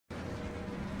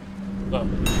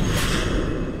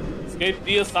Escape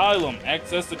the asylum.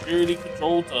 Access security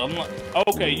control to unlock.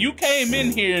 Okay, you came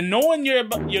in here knowing you're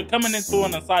coming into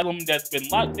an asylum that's been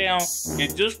locked down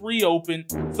and just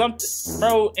reopened. Something,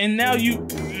 bro, and now you.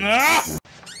 Ah!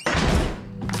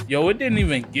 Yo, it didn't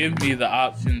even give me the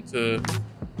option to.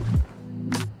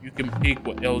 You can pick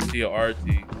what LT or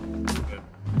RT.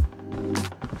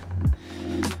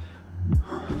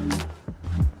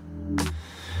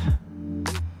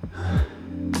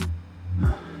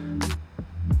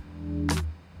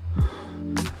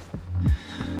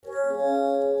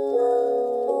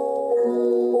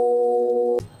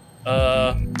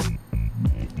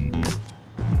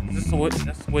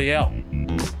 That's the way out.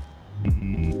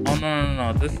 Oh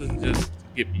no! This is just to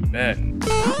get me back.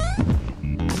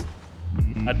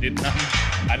 I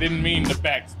didn't mean the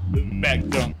back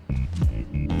jump.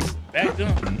 Back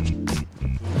jump.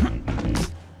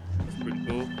 That's pretty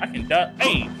cool. I can die.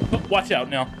 Hey, watch out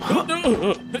now.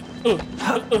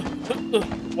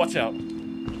 Watch out.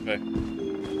 Okay,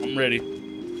 I'm ready.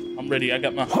 I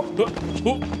got my.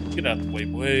 Get out the way,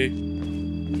 boy.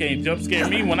 You can't jump scare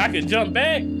me when I can jump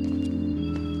back.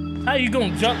 How you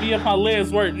gonna jump me if my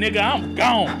legs work, nigga? I'm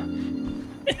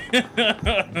gone.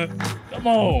 Come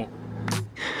on.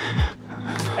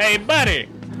 Hey, buddy.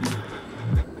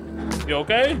 You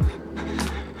okay?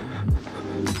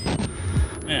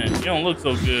 Man, you don't look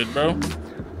so good, bro.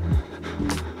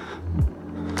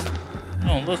 You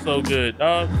don't look so good,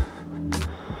 dog.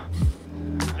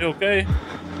 You okay?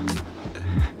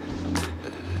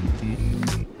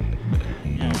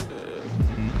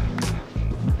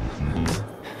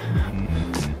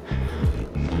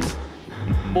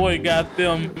 Boy got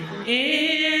them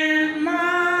in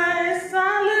my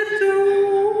solitude.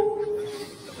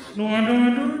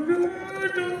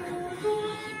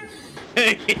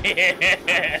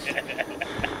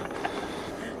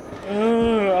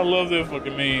 I love that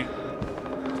fucking meme.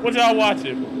 What y'all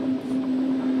watching?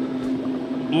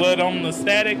 Blood on the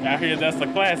Static? I hear that's a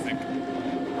classic.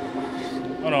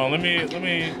 Hold on, let me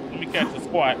catch a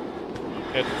squat.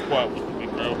 Catch a squat with me,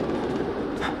 bro.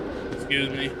 Excuse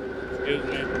me.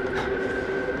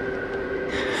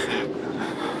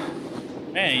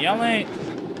 Man, y'all ain't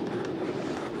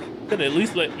could at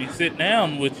least let me sit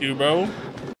down with you, bro.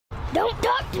 Don't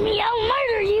talk to me, I'll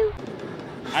murder you.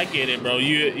 I get it, bro.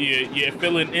 You're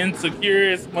feeling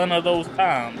insecure. It's one of those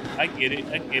times. I get it.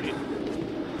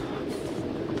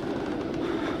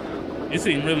 You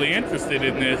seem really interested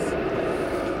in this.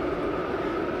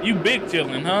 You big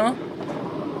chillin', huh?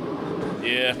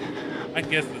 Yeah, I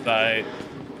guess it's alright.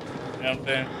 You know what I'm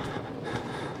saying?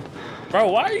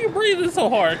 Bro, why are you breathing so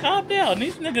hard? Calm down.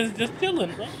 These niggas just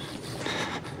chilling, bro.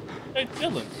 They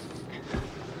chilling.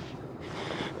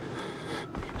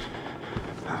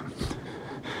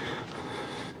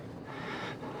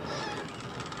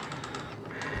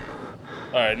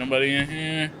 Alright, nobody in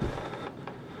here.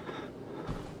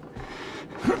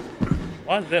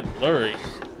 Why is that blurry?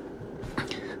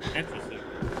 Interesting.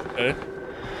 Okay.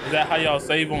 Is that how y'all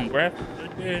save on graphics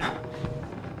right there?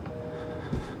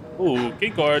 Ooh, key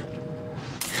card.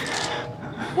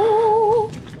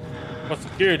 Woo! For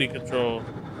security control.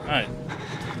 Nice.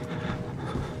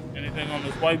 Anything on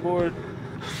this whiteboard?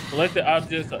 Selected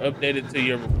objects are updated to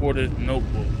your reporter's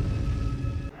notebook.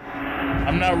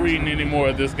 I'm not reading any more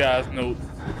of this guy's notes.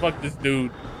 Fuck this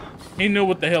dude. He knew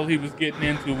what the hell he was getting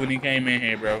into when he came in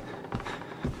here, bro.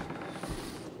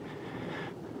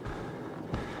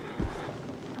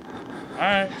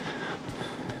 Alright.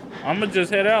 I'ma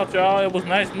just head out, y'all. It was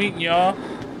nice meeting y'all.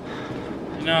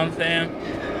 You know what I'm saying?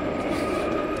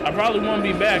 I probably won't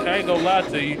be back. I ain't gonna lie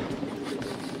to you.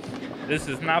 This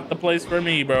is not the place for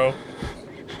me, bro.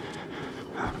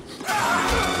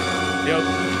 Yep.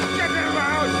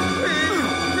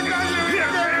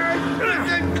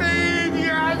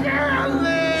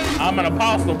 I'm an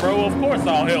apostle, bro. Of course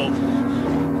I'll help.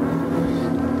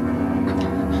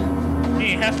 You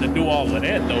ain't have to do all of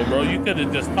that, though, bro. You could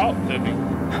have just talked to me.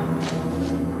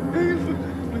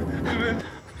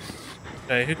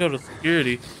 Okay, here go the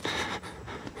security.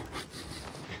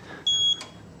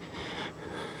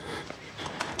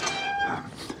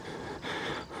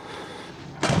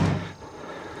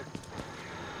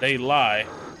 They lie.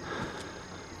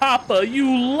 Papa,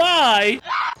 you lie!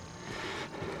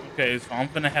 Okay, so I'm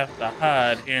gonna have to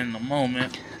hide here in a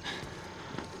moment.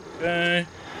 Okay.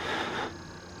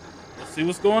 Let's see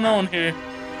what's going on here.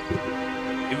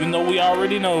 Even though we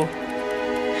already know.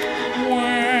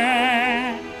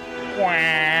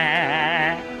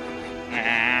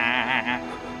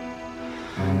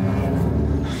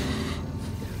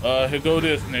 Here go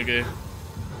this nigga.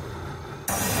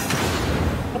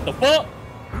 What the fuck?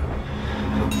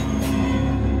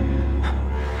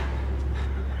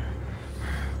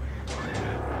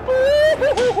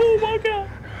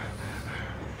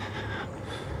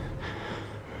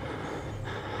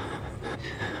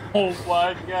 Oh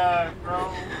my god,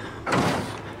 bro.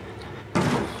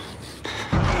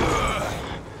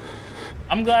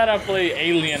 I'm glad I played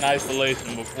Alien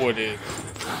Isolation before this.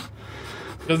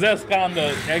 Cause that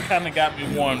kinda got me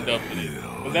warmed up to it.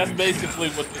 Cause that's basically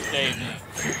what this game is.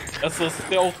 That's a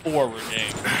stealth horror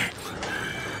game.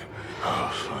 I'll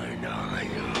find all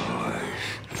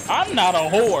yours. I'm not a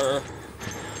whore.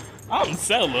 I'm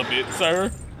celibate,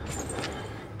 sir.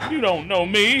 You don't know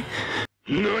me.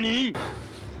 Nani?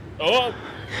 Oh.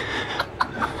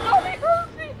 Oh, he hurt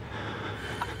me.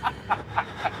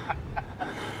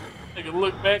 Nigga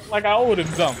look back like I owed him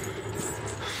something.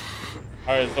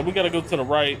 Alright, so we gotta go to the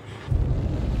right.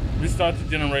 Restart the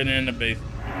generator in the basement.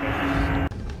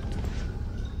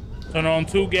 Turn on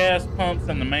 2 gas pumps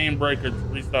and the main breaker to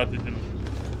restart the generator.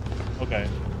 Okay,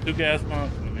 2 gas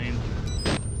pumps and the main.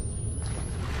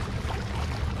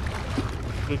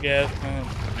 2 gas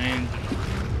pumps, and the main generator.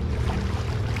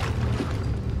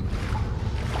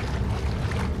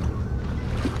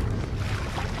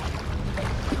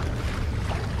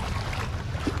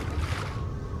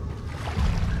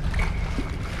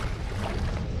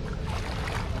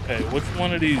 Okay, which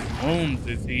one of these rooms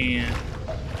is he in?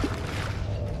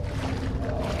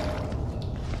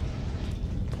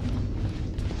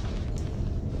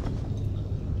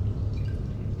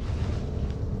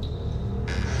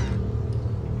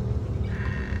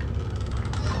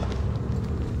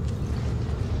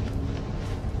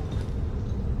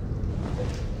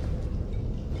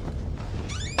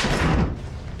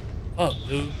 Fuck,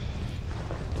 dude.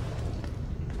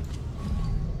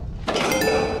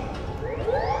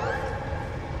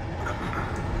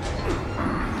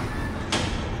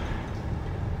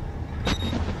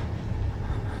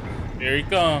 Here he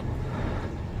comes.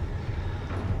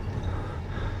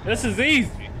 This is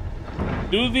easy.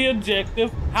 Do the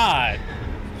objective, hide.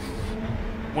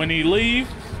 When he leave,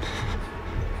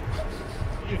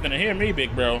 you're gonna hear me,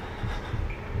 big bro.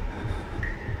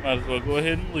 Might as well go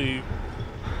ahead and leave.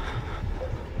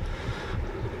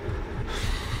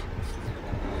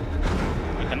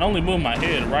 I can only move my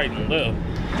head right and left.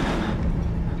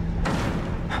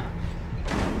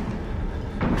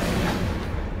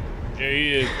 There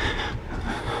he is.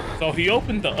 So he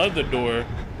opened the other door.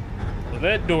 So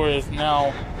that door is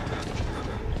now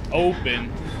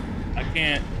open. I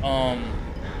can't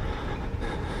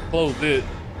close it.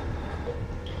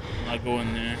 I go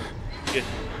in there.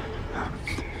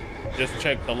 Just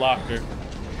check the locker.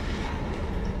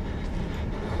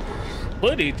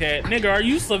 Hoodie tat, nigga, are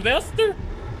you Sylvester?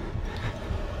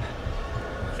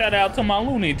 Shout out to my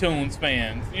Looney Tunes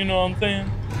fans. You know what I'm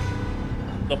saying?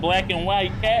 The black and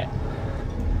white cat.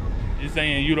 You're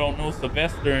saying you don't know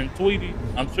Sylvester and Tweety?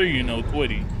 I'm sure you know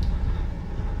Tweety.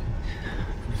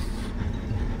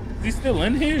 Is he still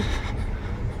in here?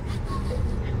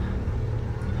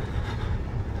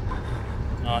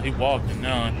 Oh, he walking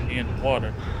now. He in the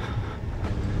water.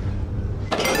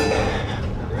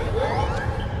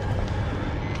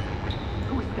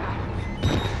 Who is that?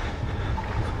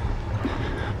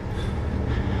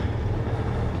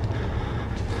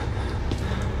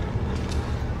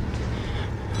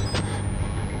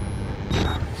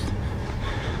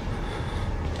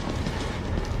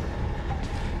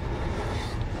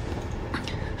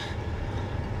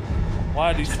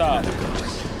 Why'd he stop?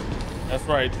 That's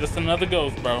right, just another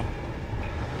ghost, bro.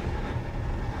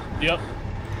 Yep.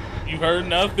 You heard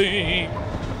nothing.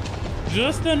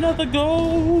 Just another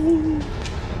ghost.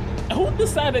 Who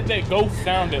decided that ghost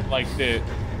sounded like that?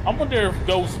 I wonder if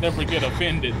ghosts never get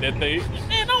offended that they...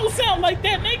 Man, don't sound like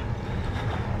that, nigga.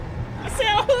 I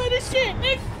sound hood as shit,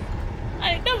 nigga.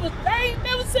 I ain't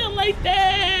never sound like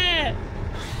that.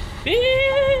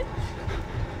 Bitch.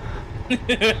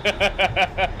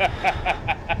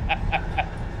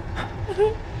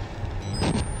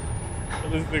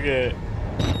 What is the good?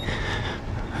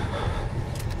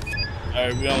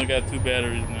 Alright, we only got 2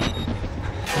 batteries now.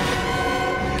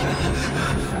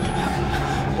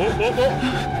 Oh, oh, oh.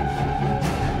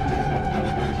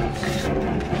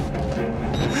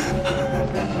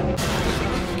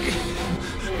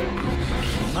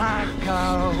 Marco!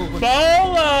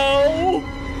 Solo!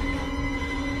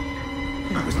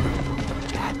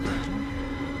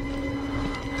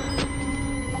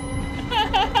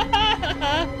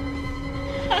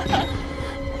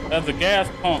 There's a gas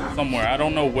pump somewhere. I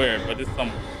don't know where, but it's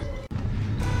somewhere.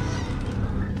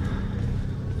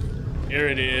 Here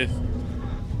it is.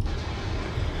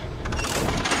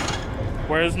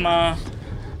 Where's my...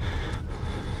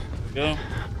 Go.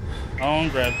 On,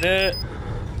 grab that.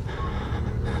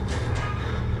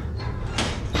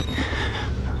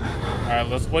 Alright,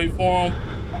 let's wait for him.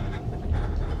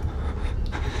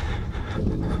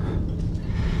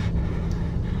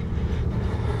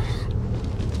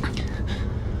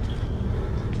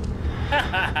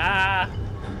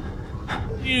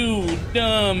 You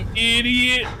dumb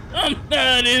idiot. I'm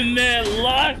not in that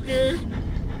locker.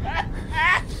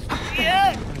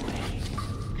 Yeah.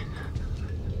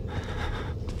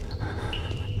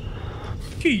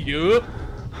 Key up.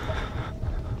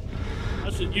 I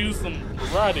should use some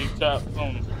karate chops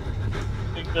on him.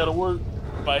 Think that'll work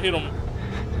if I hit him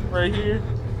right here.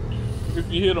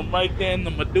 If you hit him right there in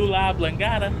the medulla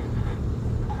oblongata,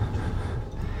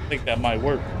 I think that might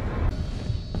work.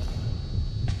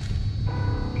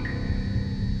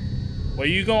 Where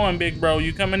you going, big bro?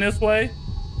 You coming this way?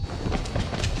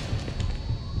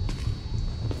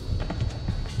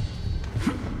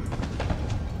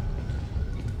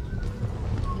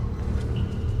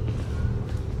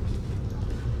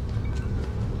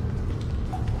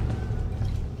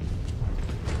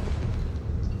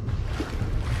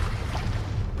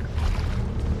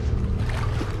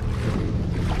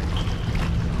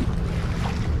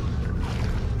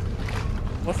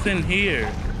 What's in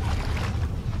here?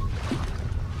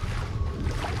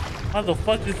 How the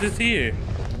fuck is this here?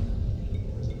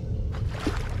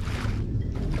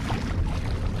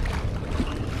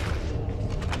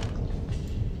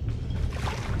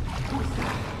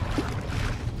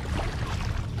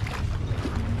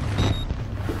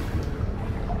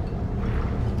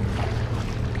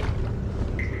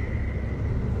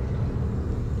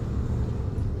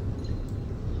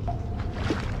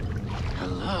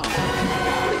 Hello.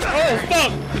 Oh,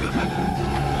 fuck!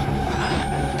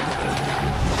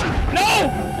 No!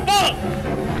 Fuck!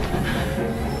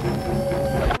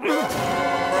 Bro,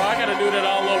 I gotta do that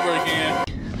all over again.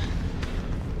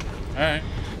 Alright.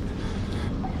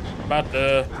 About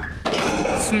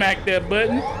to smack that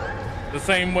button the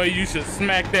same way you should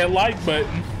smack that like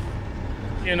button.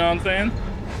 You know what I'm saying?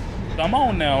 Come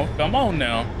on now. Come on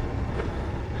now.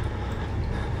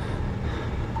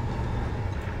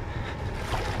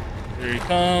 Here he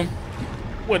come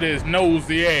with his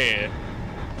nosy ass.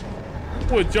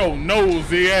 With your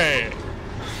nosy ass.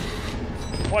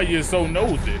 Why you so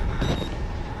nosy?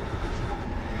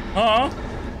 Huh?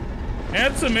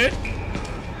 Answer me.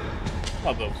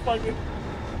 Motherfucker.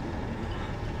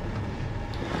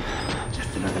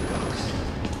 Just another ghost.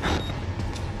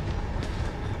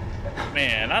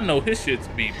 Man, I know his shits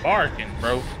be barking,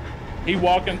 bro. He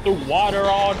walking through water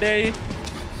all day.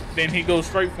 Then he goes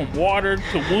straight from water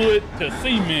to wood to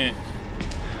cement.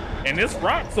 And there's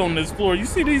rocks on this floor. You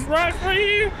see these rocks right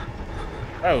here?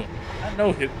 Oh, I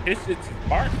know his shit's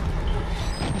barking.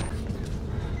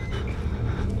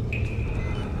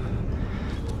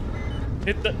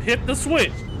 Hit the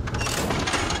switch.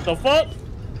 The fuck?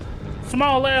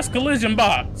 Small ass collision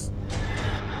box.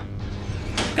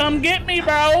 Come get me,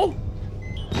 bro.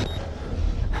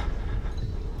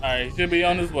 Alright, he should be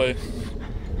on his way.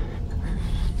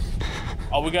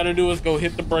 All we gotta do is go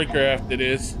hit the breaker after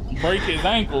this. Break his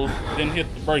ankles, then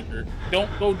hit the breaker. Don't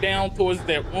go down towards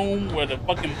that room where the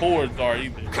fucking boards are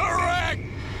either. Correct!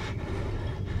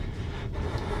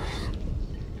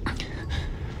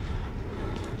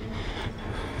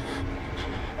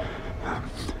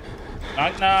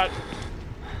 Knock, knock.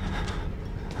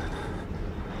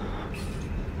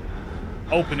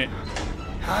 Open it.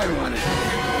 I want it.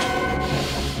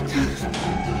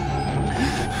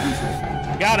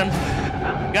 Got him.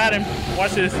 Got him.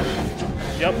 Watch this.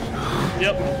 Yep.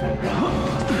 Yep.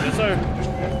 Yes, sir.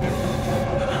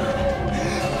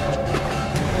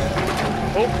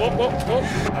 Oh, whoa, whoa, whoa.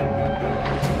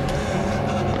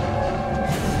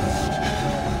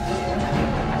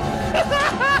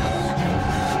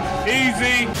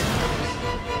 Easy.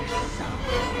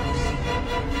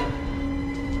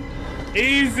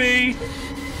 Easy.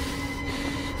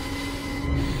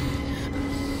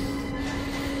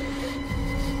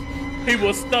 He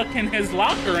was stuck in his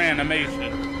locker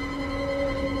animation.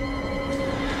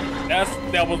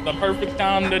 That was the perfect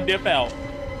time to dip out.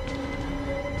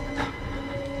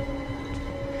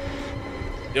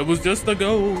 It was just a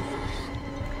ghost.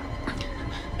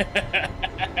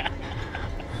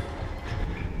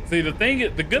 See,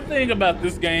 the good thing about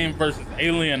this game versus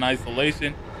Alien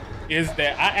Isolation is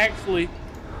that I actually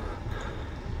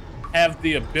have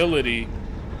the ability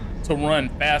to run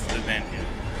faster than him.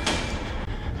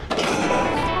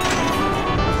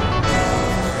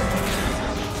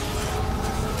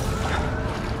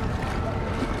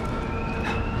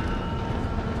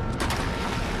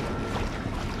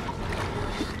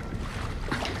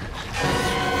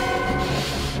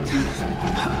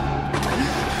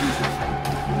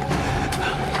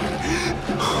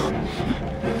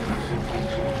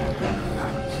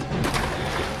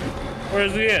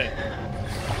 Where's he at?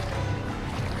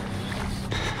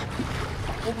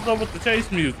 What was up with the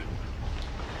chase music?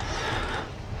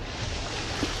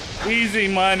 Easy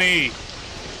money.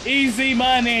 Easy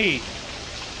money.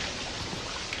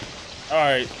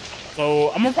 Alright,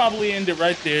 so I'm gonna probably end it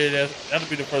right there. That'll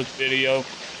be the first video.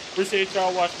 Appreciate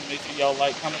y'all watching. Make sure y'all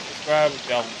like, comment, subscribe if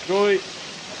y'all enjoyed.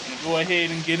 I'm gonna go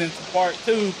ahead and get into part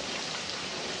 2.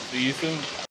 See you soon.